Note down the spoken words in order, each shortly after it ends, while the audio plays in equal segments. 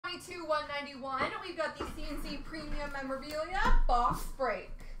22/191. We've got the CNC Premium Memorabilia box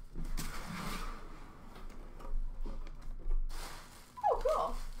break. Oh,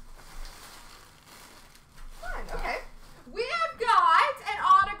 cool. Fun, okay. We have got an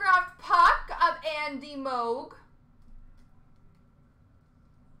autographed puck of Andy Moog.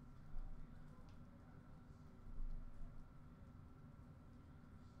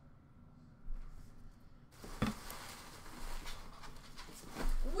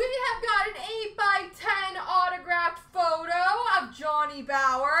 We have got an 8x10 autographed photo of Johnny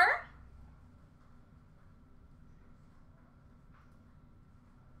Bauer.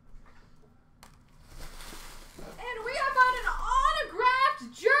 And we have got an autographed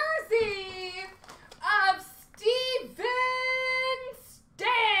jersey of Steven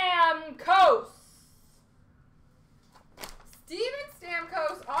Stamkos. Steven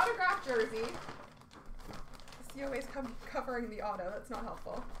Stamkos autographed jersey. The COA is covering the auto. That's not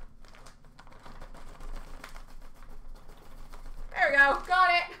helpful. There we go. Got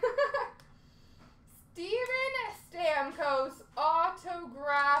it. Steven Stamkos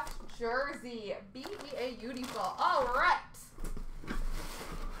autographed jersey. BEA beautiful. All right.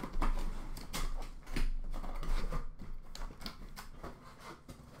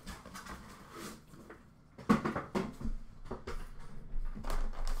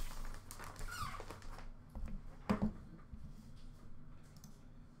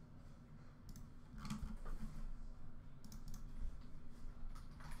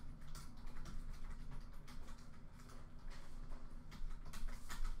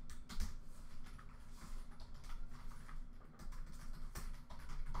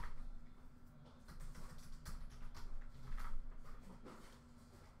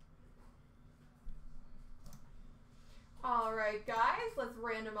 All right, guys, let's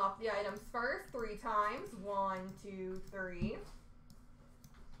random off the items first 3 times. 1, 2, 3.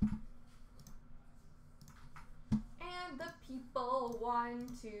 And the people, 1,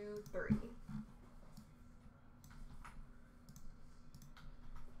 2, 3.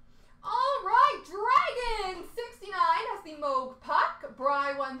 All right, Dragon 69 has the Moog puck.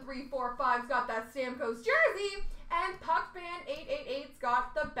 Bry 1345's got that Stamkos jersey, and Puck Fan 888's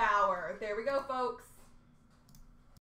got the Bauer. There we go, folks.